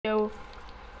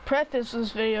preface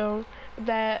this video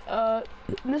that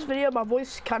in this video my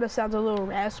voice kind of sounds a little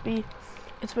raspy.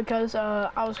 It's because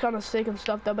I was kind of sick and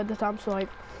stuffed up at the time, so like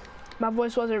my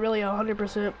voice wasn't really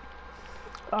 100%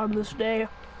 on this day.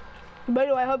 But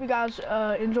anyway, I hope you guys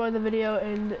enjoy the video,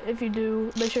 and if you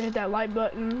do, make sure to hit that like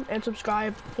button and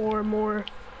subscribe for more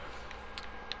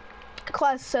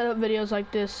class setup videos like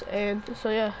this. And so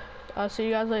yeah, I'll see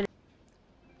you guys later.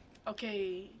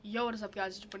 Okay, yo, what is up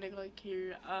guys, it's Nick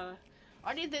here. I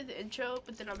already did the intro,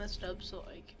 but then I messed up, so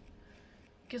like,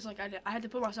 cause like I had to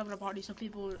put myself in a party so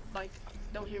people like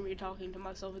don't hear me talking to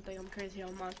myself and think I'm crazy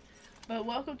online. But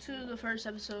welcome to the first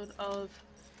episode of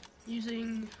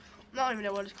using, I don't even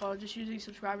know what it's called, just using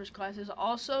subscribers classes.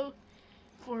 Also,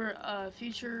 for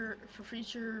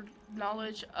future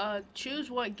knowledge, choose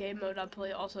what game mode I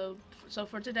play. Also, so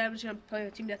for today I'm just gonna play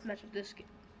a team deathmatch with this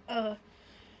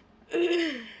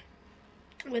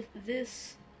with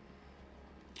this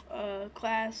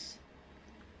class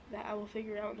that I will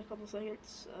figure out in a couple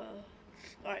seconds.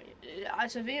 Alright,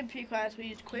 it's a VMP class. We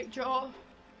use quick draw,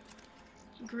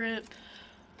 grip,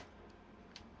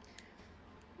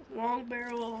 long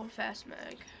barrel, fast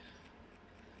mag.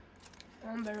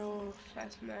 Long barrel,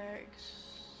 fast mags.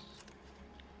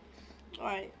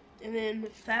 Alright, and then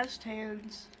fast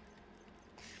hands.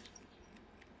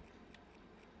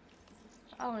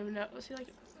 I don't even know. Let's see, like,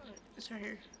 it's right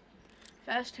here.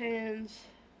 Fast hands,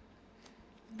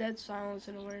 dead silence,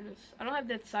 and awareness. I don't have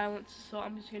dead silence, so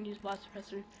I'm just gonna use blast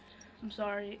suppressor. I'm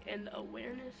sorry, and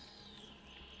awareness.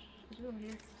 Is it over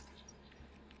here?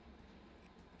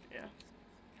 Yeah.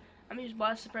 I'm gonna use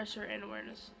blast suppressor and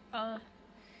awareness.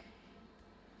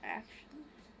 Action.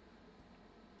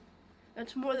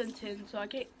 That's more than 10, so I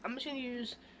can't. I'm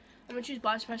gonna choose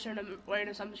blast suppressor and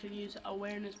awareness. I'm just gonna use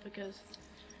awareness because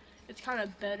it's kind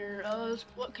of better.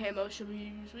 What camo should we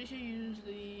use? We should use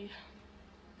the.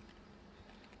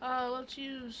 Let's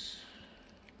use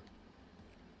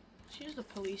the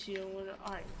Policio one.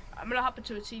 Alright, I'm gonna hop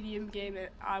into a TDM game and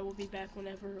I will be back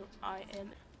whenever I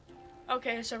am.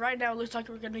 Okay, so right now it looks like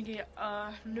we're gonna get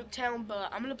Nuketown, but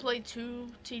I'm gonna play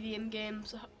 2 TDM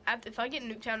games. If I get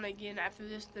Nuketown again after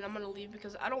this, then I'm gonna leave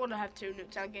because I don't want to have 2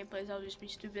 Nuketown gameplays. That'll just be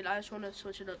stupid. I just want to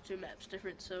switch it up, 2 maps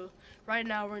different. So right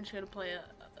now we're just gonna play a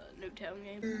Nuketown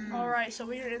game. Alright, so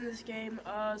we are in this game.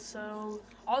 So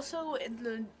also in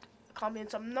the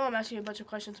comments, I'm asking you a bunch of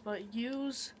questions, but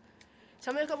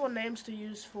tell me a couple of names to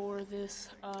use for this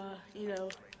you know,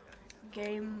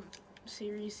 game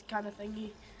series kind of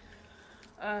thingy.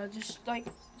 Just like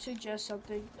suggest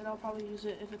something and I'll probably use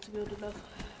it if it's good enough.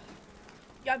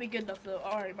 You gotta be good enough though.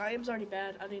 Alright, my aim's already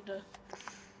bad. I need to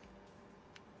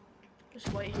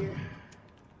just wait here.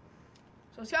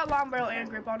 So it's got long barrel and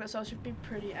grip on it, so it should be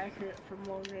pretty accurate from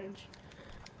long range.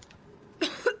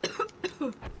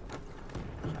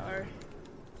 Sorry.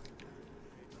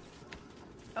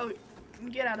 Oh,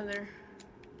 get out of there.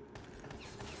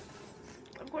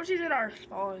 Of course he's in our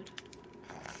spawn.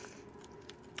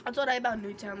 That's what I hate about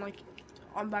Nuketown, like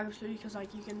on Black Ops 3, because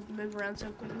like you can move around so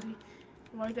quickly.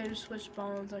 Like they just switch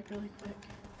spawns like really quick.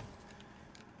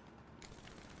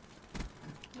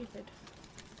 Good.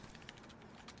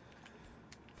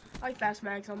 I like fast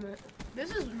mags on it.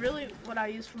 This is really what I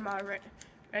use for my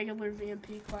regular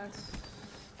VMP class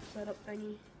setup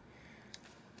thingy.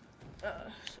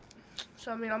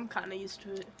 So I mean, I'm kind of used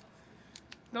to it.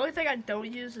 The only thing I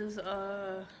don't use is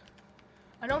I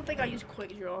don't think I use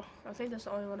quick draw. I think that's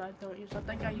the only one I don't use. I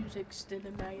think I use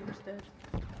extended mag instead.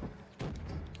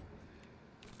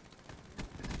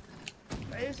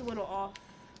 My aim's a little off.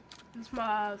 This is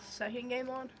my second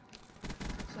game on,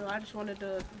 so I just wanted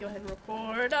to go ahead and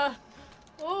record.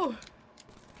 Oh,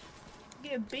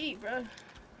 get beat, bro.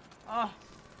 Oh,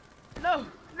 no.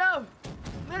 I'm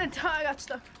gonna die. I got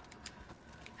stuck.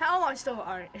 How am I still?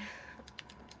 Alright.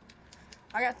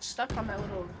 I got stuck on that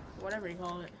little, whatever you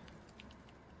call it.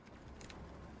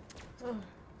 Oh,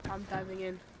 I'm diving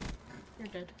in. You're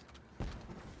dead.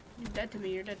 You're dead to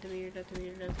me, you're dead to me, you're dead to me,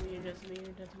 you're dead to me, you're dead to me,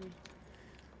 you're dead to me.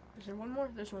 Is there one more?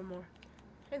 There's one more.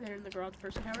 Hey there in the garage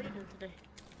person, how are you doing today?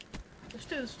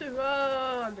 There's two.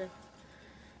 Oh, I'm dead.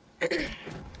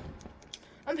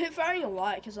 I'm hip firing a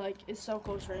lot because like it's so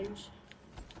close range.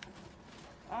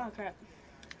 Oh crap.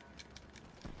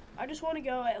 I just want to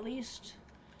go at least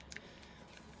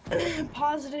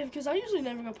positive, because I usually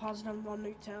never go positive on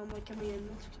Nuketown. Like, I mean,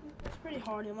 it's pretty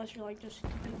hard unless you're like just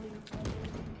completely.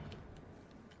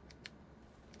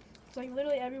 It's like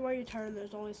literally everywhere you turn,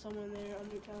 there's always someone there on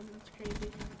Nuketown. It's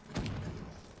crazy.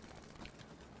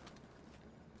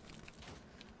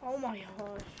 Oh my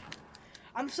gosh.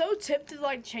 I'm so tempted to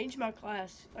like change my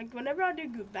class. Like whenever I do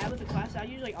bad with the class, I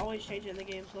usually always change it in the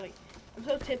game. So like, I'm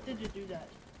so tempted to do that.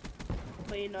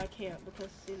 but you know I can't because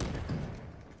you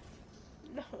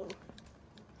know, no,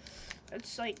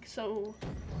 it's like so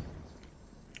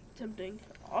tempting.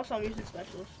 Also, I'm using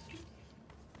specialist.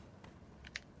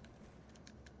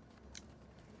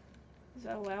 Is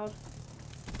that allowed?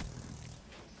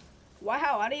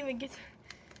 Wow, I didn't even get.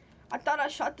 I thought I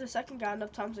shot the second guy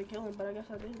enough times to kill him, but I guess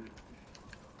I didn't.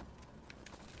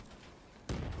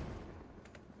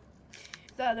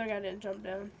 The other guy didn't jump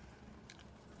down.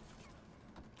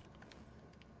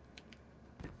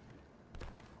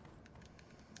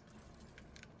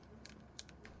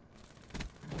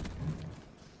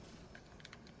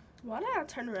 Why did I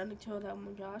turn around and kill that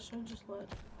one guy? I should have just let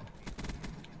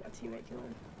my teammate kill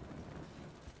him.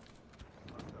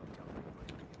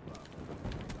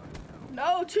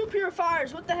 No, 2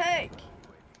 purifiers, what the heck?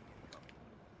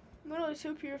 Literally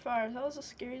 2 purifiers. That was the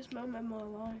scariest moment of my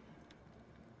life.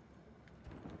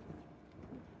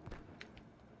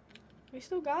 We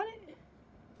still got it?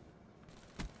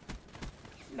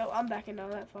 No, I'm backing out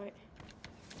of that fight.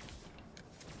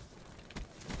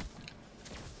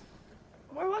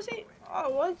 Where was he? Oh,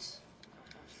 what?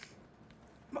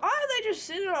 Why are they just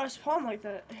sitting on a spawn like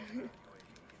that?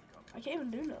 I can't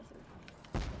even do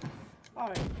nothing.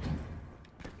 Alright.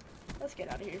 Let's get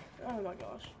out of here. Oh my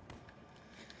gosh.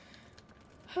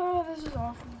 Oh, this is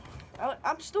awful.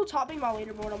 I'm still topping my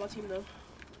leaderboard on my team though.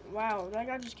 Wow, that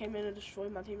guy just came in and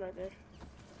destroyed my team right there.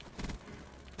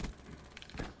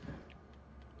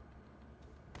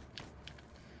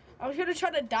 I was gonna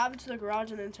try to dive into the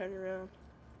garage and then turn around.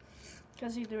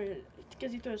 Cause he threw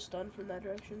a stun from that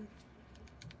direction.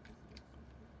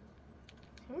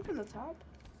 Coming from the top.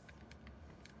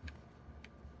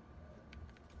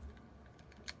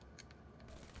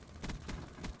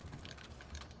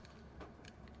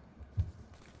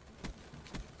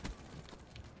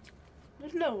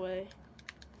 There's no way.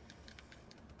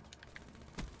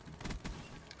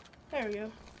 There we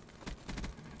go.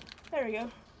 There we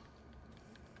go.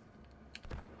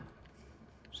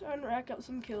 Starting to rack up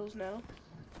some kills now.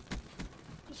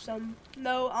 Just some.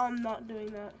 No, I'm not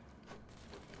doing that.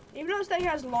 Even though this thing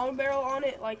has long barrel on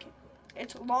it, like,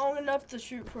 it's long enough to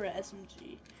shoot for an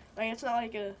SMG. Like, it's not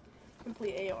like a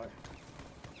complete AR.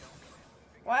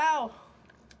 Wow.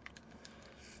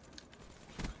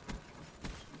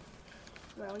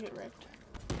 Well, I'll get wrecked.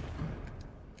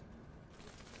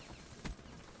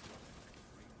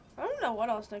 I don't know what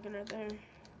I was thinking right there.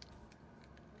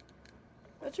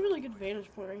 That's a really good vantage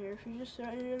point right here. If you just sit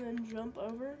right here and then jump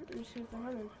over and see if they're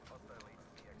running.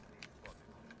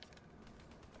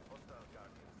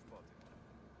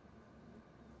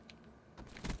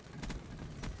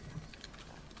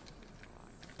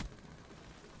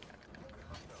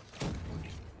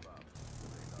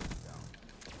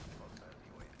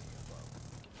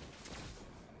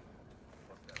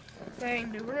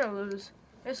 Dang, dude, we're gonna lose.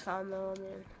 It's fine though.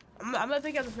 I mean, I'm gonna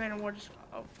pick up the fan award. Just,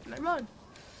 oh, never mind.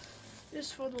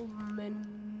 Just for the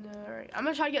min. Alright, I'm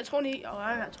gonna try to get 20. Oh,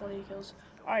 I got 20 kills.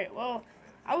 Alright, well,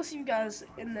 I will see you guys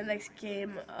in the next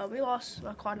game. We lost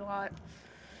quite a lot.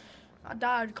 I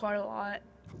died quite a lot,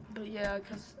 but yeah,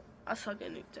 cause I suck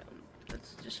at Nuketown.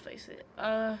 Let's just face it.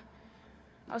 I'll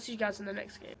see you guys in the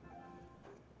next game.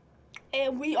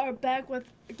 And we are back with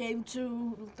game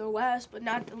 2, the last but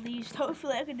not the least.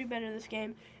 Hopefully I can do better this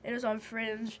game. It is on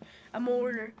Fringe, a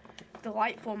more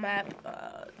delightful map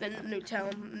than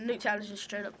Nuketown. Nuketown is just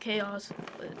straight up chaos,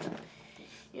 but,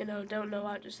 you know, don't know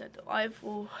I just said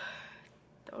delightful.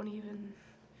 Don't even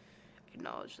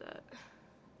acknowledge that.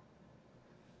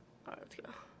 Alright, let's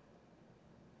go.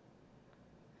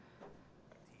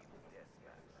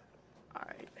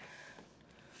 Alright.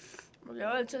 We're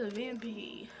going to the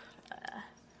VMP.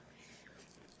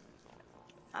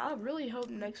 I really hope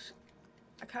next.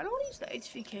 I kind of want to use the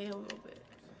HVK a little bit.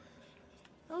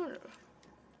 I don't know.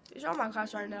 These are my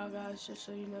class right now, guys. Just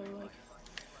so you know, like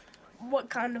what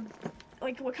kind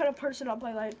of person I'll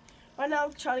play. Like right now,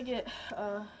 I'm trying to get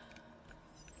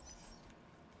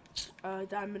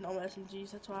diamond on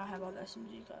SMGs. That's why I have all the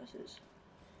SMG classes.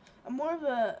 I'm more of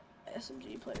a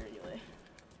SMG player anyway.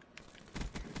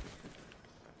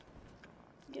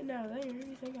 Getting out of there, who do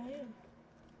you think I am?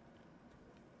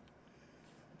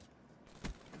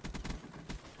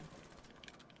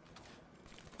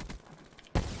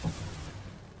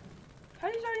 How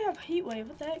do you already have heat wave?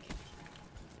 What the heck?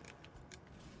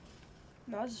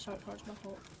 No, this is a shot card. It's my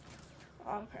fault.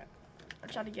 Oh crap! I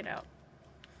tried to get out.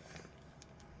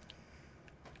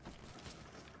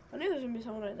 I knew there was gonna be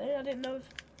someone right there. I didn't know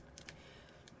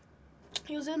if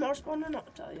he was in our spawn or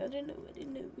not. I didn't know. I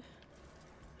didn't know.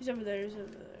 He's over there. He's over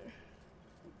there.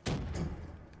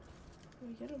 Let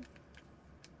me get him.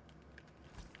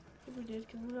 If we did,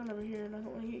 because we're going over here and I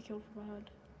don't want to get killed from behind.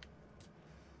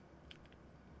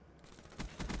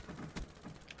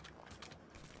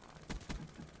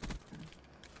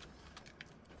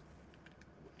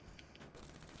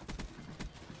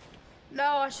 No,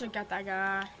 I should have got that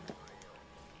guy.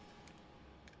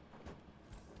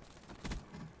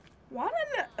 Why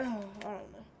didn't I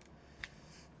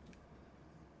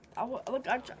don't know.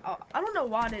 I don't know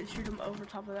why I didn't shoot him over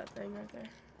top of that thing right there.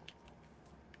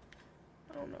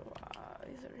 I don't know why.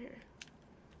 He's over here.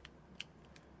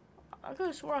 I could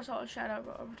have swore I saw a shadow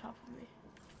go over top of me.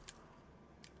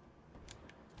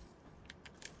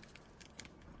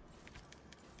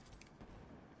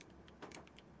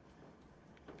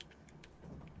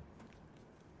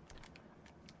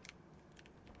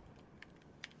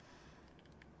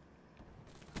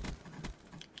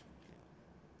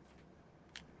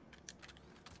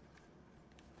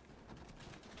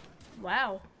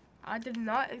 Wow, I did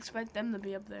not expect them to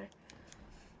be up there.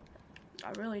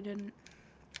 I really didn't.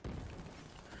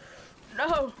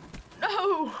 No,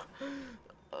 no!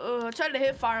 I tried to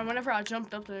hit fire whenever I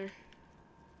jumped up there.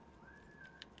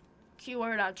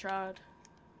 Keyword, I tried.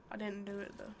 I didn't do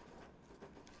it though.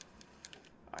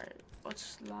 Alright,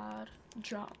 let's slide,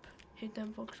 drop, hit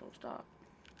them folks, don't stop.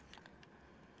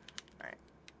 Alright,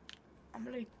 I'm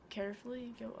gonna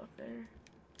carefully go up there.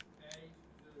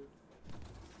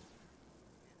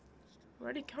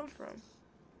 Where'd he come from?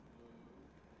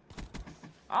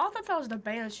 Oh, I thought that was the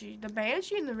Banshee. The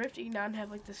Banshee and the Rift E9 have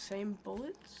like the same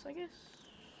bullets, I guess.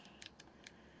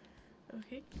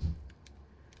 Okay.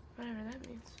 Whatever that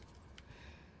means.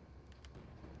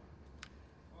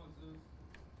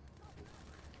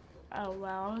 Oh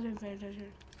wow, I wasn't paying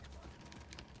attention.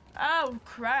 Oh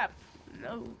crap.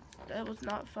 No, that was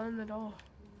not fun at all.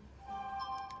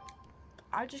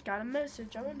 I just got a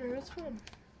message. I wonder who it's from.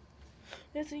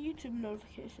 It's a YouTube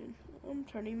notification. I'm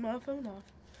turning my phone off.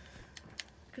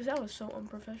 Because that was so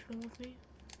unprofessional with me.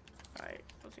 Alright,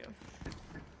 let's go.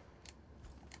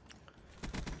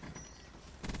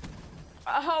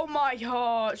 Oh my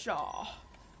gosh. Oh.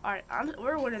 Alright,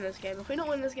 we're winning this game. If we don't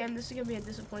win this game, this is going to be a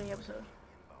disappointing episode.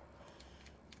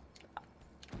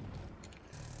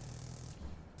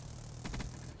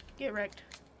 Get wrecked.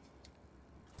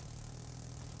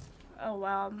 Oh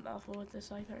wow, I'm awful with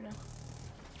this life right now.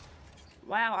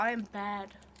 Wow, I am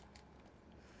bad.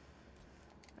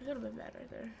 I got a bit bad right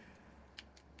there.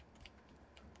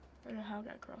 I don't know how I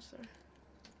got across there.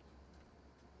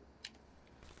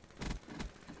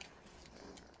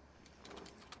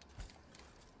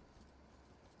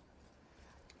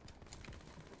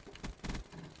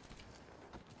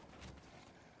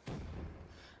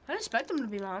 I didn't expect them to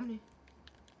be behind me.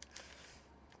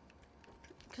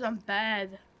 Because I'm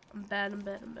bad. I'm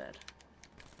bad.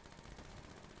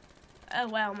 Oh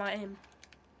wow, my aim.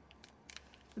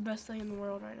 The best thing in the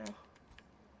world right now.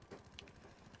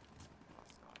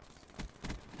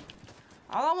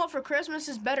 All I want for Christmas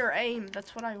is better aim.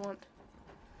 That's what I want.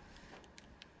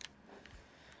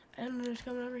 And they're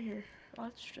coming over here.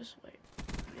 Let's just wait.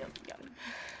 Yep, got him.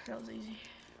 That was easy.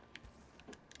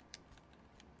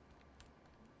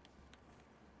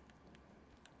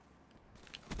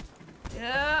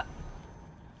 Yeah.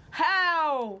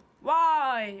 How?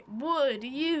 Why would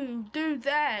you do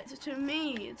that to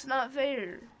me? It's not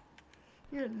fair.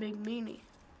 You're a big meanie.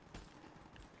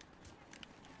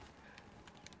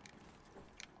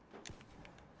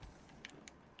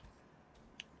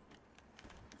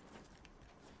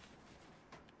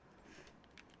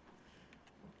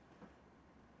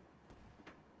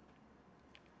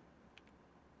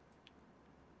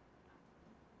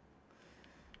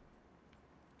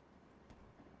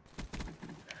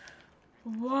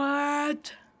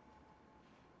 What?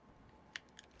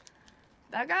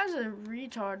 That guy's a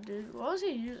retard, dude. What was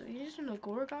he using? He's using a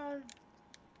Gorgon?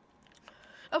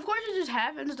 Of course, it just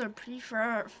happens to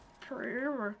pre-fire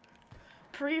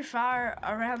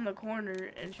around the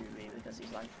corner and shoot me because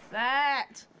he's like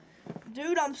that.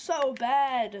 Dude, I'm so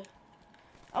bad.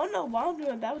 I don't know why I'm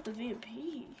doing bad with the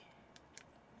VMP.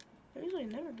 I usually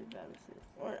never do bad with it.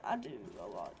 Or I do a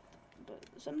lot. But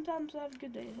sometimes I have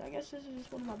good days. I guess this is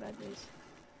just one of my bad days.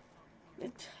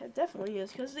 It definitely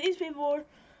is. Because these people are...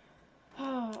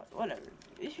 whatever.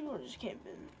 These people are just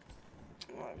camping.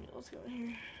 Alright, let's go in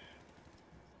here.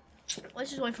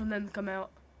 Let's just wait for them to come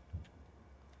out.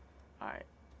 Alright.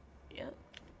 Yep.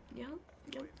 No.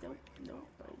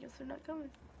 I guess they're not coming.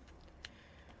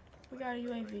 We got a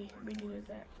UAV. We needed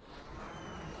that.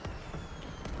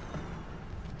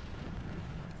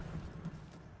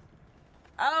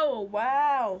 Oh,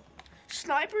 wow.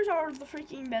 Snipers are the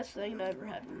freaking best thing that ever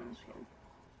happened in this game.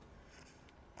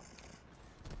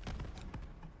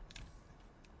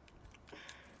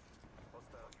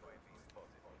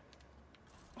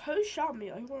 Who shot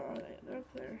me? Like, where are they? They're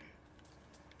up there.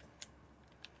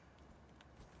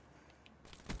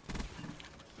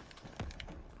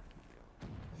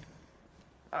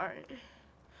 Alright.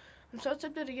 I'm so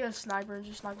tempted to get a sniper and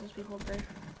just snipe those people up there.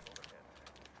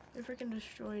 They freaking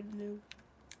destroyed noob.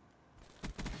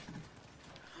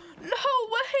 No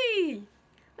way!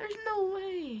 There's no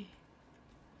way.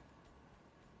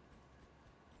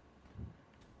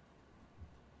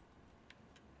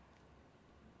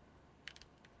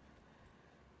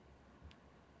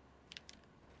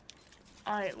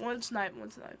 Alright, one snipe.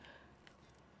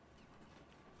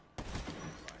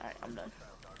 Alright, I'm done.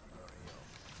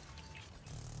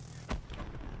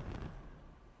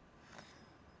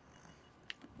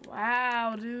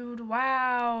 Wow, dude,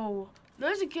 wow.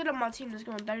 There's a kid on my team that's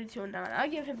going 32-9. I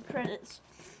give him credits.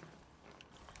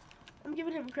 I'm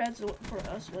giving him credits for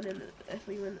us winning if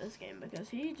we win this game because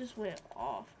he just went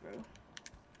off, bro.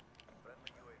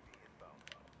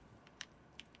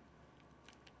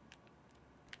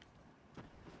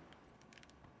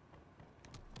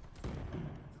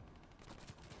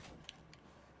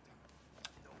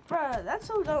 Bruh, that's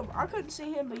so dope. I couldn't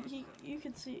see him, but they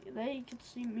could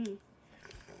see me.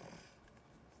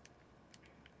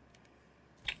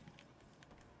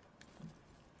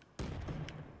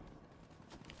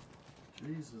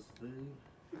 Jesus, dude.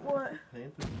 What?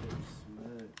 Panthers got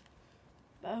smacked.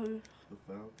 By who? The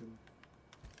Falcons.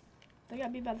 They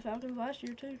got beat by the Falcons last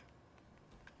year too.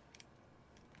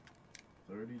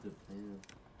 30-10.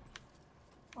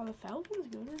 Are the Falcons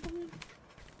good or something?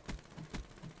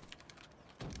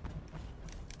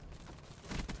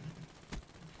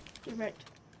 Get wrecked.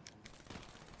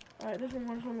 Alright, there's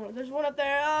one more. There's one up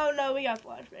there. Oh no, we got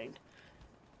flashbanged.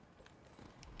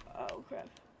 Oh crap.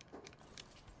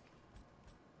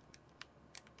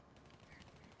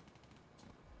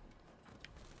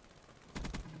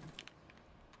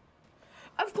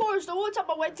 Of course, the one time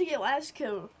I went to get last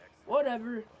kill.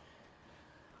 Whatever.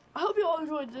 I hope you all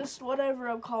enjoyed this, whatever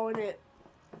I'm calling it.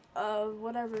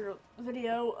 Whatever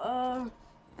video.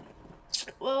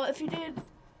 Well, if you did,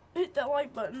 hit that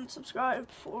like button, subscribe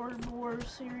for more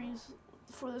series,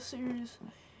 for the series.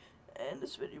 And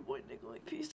this video, boy, Nick, like, peace.